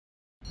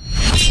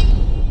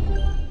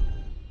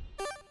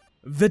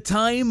The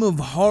time of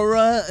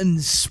horror and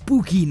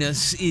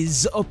spookiness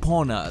is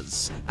upon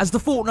us, as the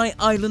Fortnite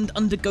island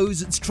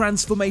undergoes its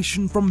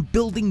transformation from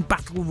building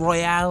battle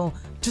royale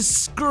to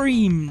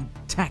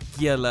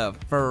scream-tacular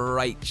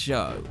fright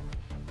show.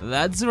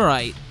 That's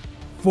right,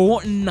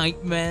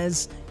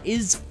 Fortnitemares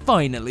is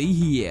finally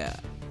here.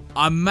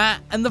 I'm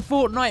Matt, and the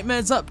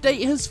Fortnitemares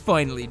update has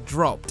finally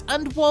dropped,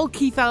 and while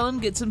Keith Allen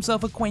gets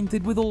himself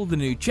acquainted with all the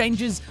new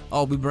changes,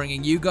 I'll be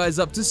bringing you guys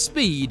up to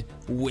speed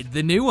with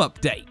the new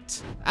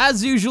update.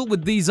 As usual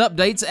with these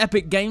updates,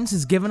 Epic Games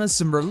has given us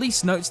some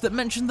release notes that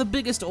mention the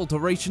biggest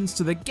alterations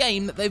to the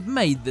game that they've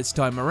made this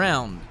time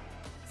around.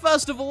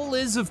 First of all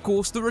is, of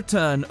course, the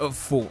return of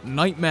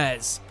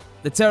Fortnitemares.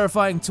 The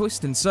terrifying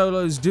twist in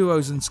solos,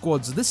 duos and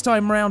squads this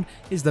time around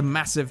is the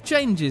massive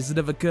changes that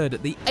have occurred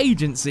at the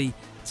agency,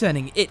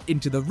 turning it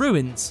into the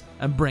ruins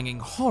and bringing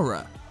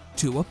horror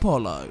to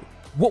Apollo.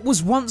 What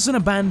was once an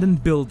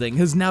abandoned building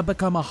has now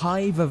become a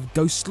hive of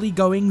ghostly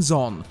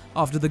goings-on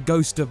after the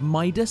ghost of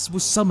Midas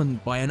was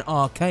summoned by an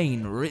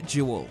arcane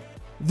ritual.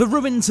 The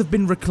ruins have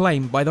been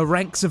reclaimed by the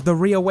ranks of the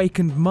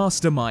reawakened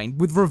mastermind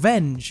with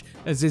revenge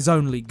as his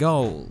only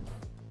goal.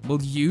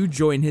 Will you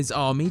join his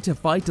army to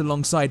fight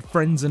alongside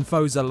friends and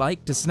foes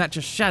alike to snatch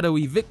a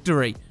shadowy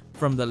victory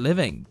from the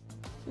living?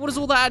 What does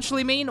all that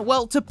actually mean?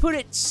 Well, to put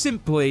it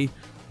simply,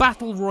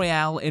 Battle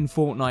Royale in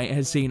Fortnite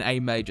has seen a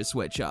major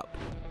switch up.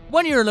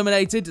 When you're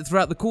eliminated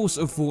throughout the course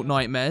of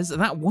Fortnitemares,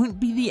 that won't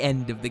be the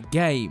end of the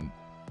game.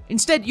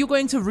 Instead, you're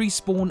going to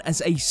respawn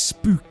as a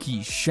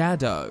spooky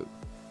shadow.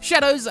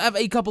 Shadows have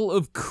a couple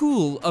of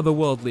cool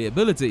otherworldly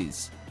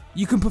abilities.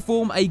 You can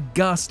perform a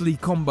ghastly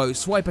combo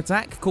swipe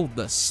attack called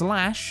the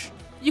Slash.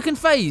 You can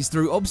phase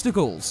through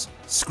obstacles,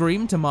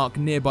 scream to mark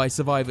nearby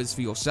survivors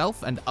for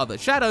yourself and other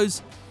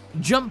shadows,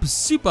 jump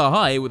super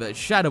high with a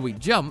shadowy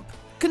jump,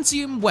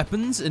 consume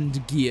weapons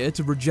and gear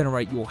to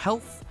regenerate your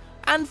health,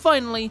 and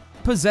finally,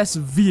 possess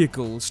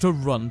vehicles to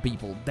run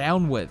people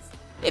down with.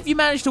 If you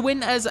manage to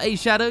win as a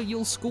shadow,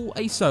 you'll score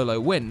a solo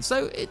win,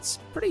 so it's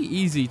pretty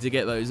easy to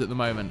get those at the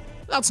moment.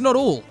 That's not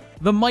all.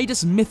 The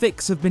Midas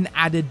mythics have been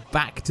added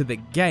back to the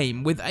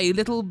game with a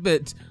little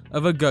bit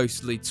of a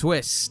ghostly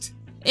twist.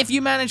 If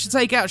you manage to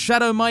take out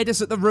Shadow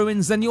Midas at the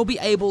ruins, then you'll be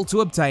able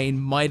to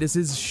obtain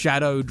Midas's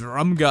Shadow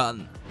Drum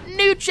Gun.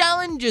 New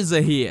challenges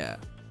are here.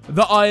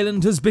 The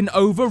island has been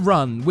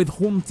overrun with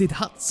haunted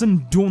huts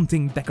and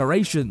daunting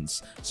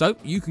decorations, so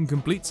you can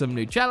complete some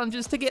new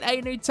challenges to get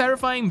a new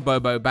terrifying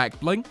Bobo back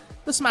bling,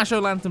 the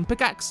Smash-O-Lantern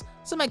pickaxe,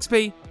 some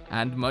XP,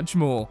 and much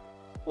more.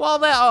 While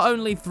there are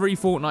only 3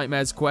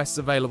 Fortnitemares quests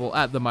available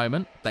at the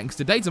moment, thanks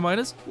to data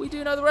miners, we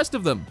do know the rest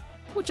of them,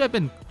 which I've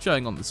been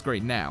showing on the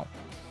screen now.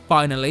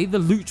 Finally, the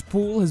loot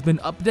pool has been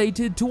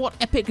updated to what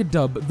Epic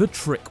dub the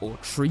Trick or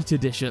Treat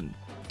Edition.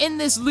 In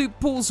this loot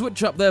pool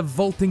switch up, they're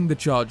vaulting the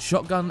charged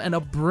shotgun and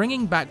are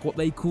bringing back what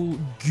they call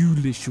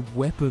ghoulish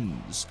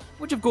weapons,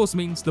 which of course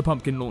means the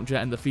pumpkin launcher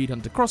and the feed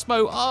hunter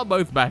crossbow are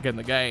both back in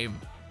the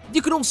game.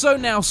 You can also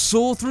now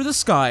soar through the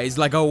skies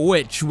like a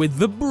witch with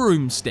the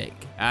broomstick,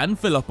 and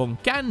fill up on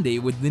candy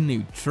with the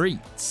new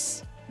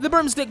treats. The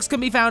broomsticks can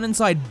be found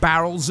inside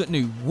barrels at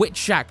new Witch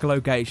Shack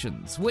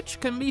locations, which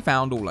can be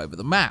found all over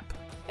the map.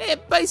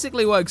 It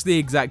basically works the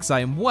exact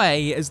same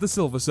way as the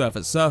Silver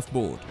Surfer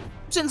surfboard.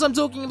 Since I'm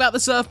talking about the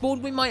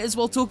surfboard, we might as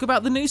well talk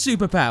about the new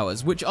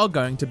superpowers, which are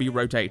going to be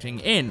rotating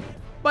in.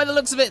 By the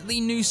looks of it,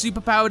 the new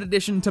superpowered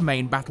addition to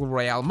main Battle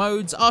Royale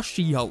modes are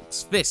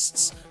She-Hulk's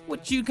Fists,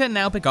 which you can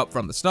now pick up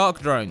from the Stark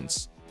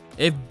drones.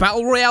 If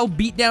Battle Royale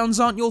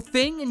beatdowns aren't your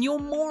thing and you're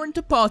more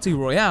into Party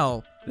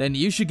Royale, then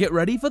you should get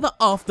ready for the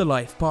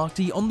Afterlife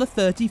Party on the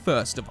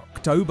 31st of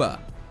October.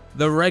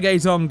 The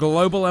Reggaeton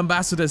Global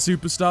Ambassador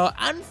superstar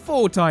and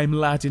 4-time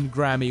Latin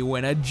Grammy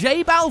winner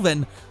J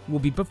Balvin will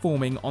be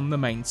performing on the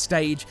main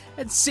stage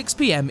at 6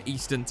 PM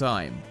Eastern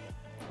Time.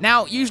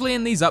 Now, usually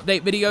in these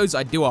update videos,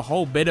 I do a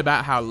whole bit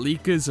about how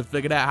leakers have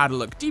figured out how to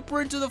look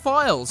deeper into the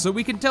files so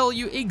we can tell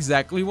you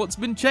exactly what's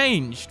been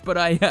changed, but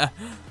I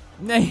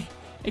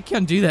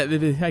can't do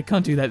that. I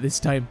can't do that this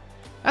time.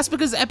 That's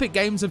because Epic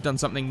Games have done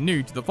something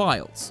new to the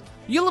files.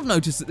 You'll have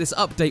noticed that this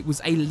update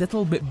was a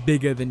little bit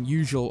bigger than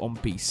usual on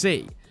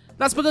PC.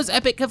 That's because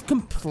Epic have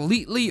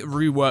completely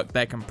reworked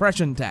their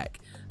compression tech.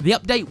 The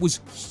update was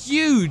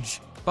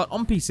huge, but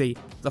on PC,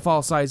 the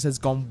file size has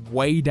gone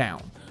way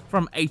down,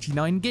 from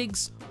 89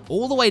 gigs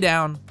all the way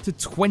down to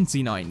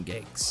 29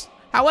 gigs.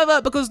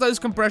 However, because those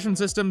compression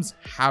systems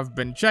have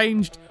been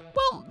changed,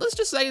 well, let's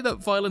just say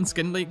that file and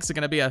skin leaks are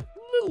going to be a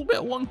little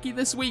bit wonky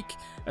this week,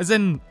 as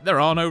in,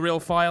 there are no real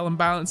file and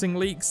balancing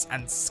leaks,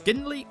 and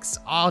skin leaks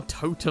are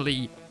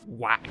totally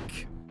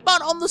whack.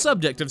 But on the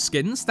subject of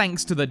skins,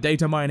 thanks to the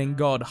data mining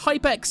god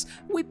Hypex,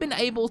 we've been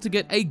able to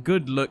get a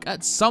good look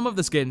at some of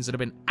the skins that have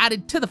been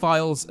added to the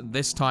files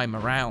this time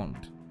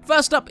around.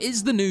 First up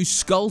is the new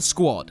Skull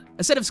Squad,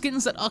 a set of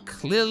skins that are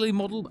clearly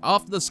modelled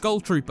after the Skull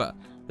Trooper.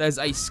 There's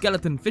a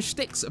Skeleton Fish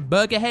Sticks,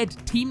 Burger Head,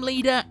 Team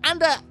Leader,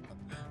 and a...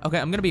 Okay,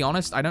 I'm gonna be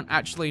honest, I don't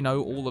actually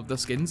know all of the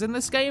skins in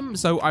this game,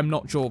 so I'm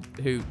not sure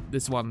who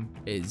this one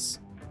is.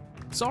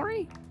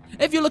 Sorry?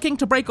 If you're looking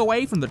to break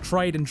away from the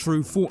tried and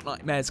true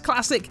Fortnitemares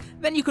classic,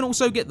 then you can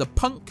also get the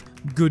Punk,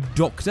 Good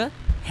Doctor,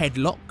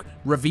 Headlock,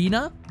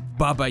 Ravina,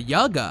 Baba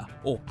Yaga,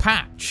 or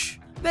Patch.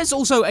 There's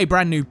also a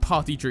brand new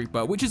Party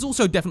Trooper, which is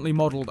also definitely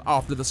modelled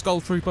after the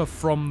Skull Trooper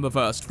from the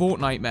first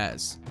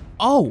Fortnitemares.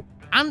 Oh,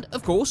 and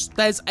of course,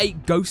 there's a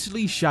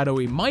ghostly,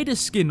 shadowy Midas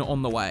skin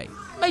on the way.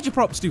 Major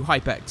props to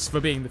Hypex for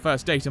being the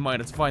first data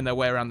miner to find their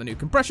way around the new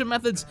compression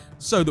methods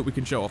so that we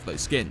can show off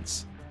those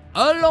skins.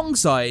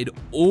 Alongside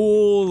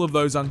all of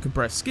those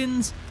uncompressed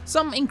skins,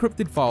 some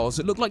encrypted files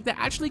that look like they're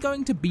actually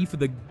going to be for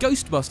the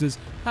Ghostbusters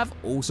have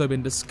also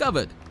been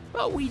discovered,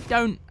 but we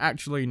don't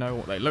actually know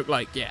what they look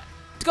like yet.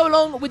 To go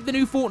along with the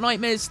new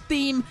Fortnitemares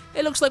theme,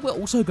 it looks like we're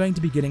also going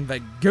to be getting the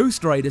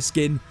Ghost Rider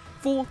skin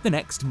for the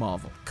next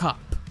Marvel Cup.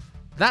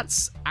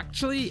 That's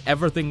actually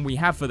everything we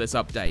have for this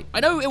update. I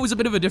know it was a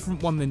bit of a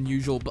different one than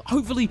usual, but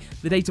hopefully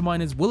the data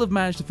miners will have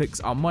managed to fix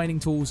our mining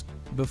tools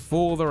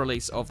before the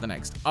release of the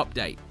next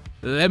update.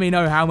 Let me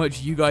know how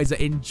much you guys are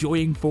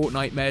enjoying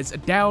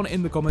Fortnitemares down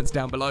in the comments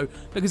down below,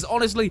 because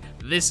honestly,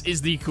 this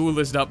is the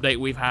coolest update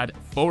we've had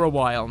for a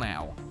while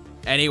now.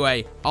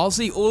 Anyway, I'll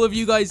see all of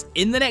you guys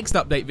in the next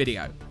update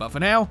video, but for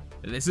now,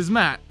 this is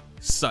Matt,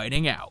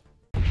 signing out.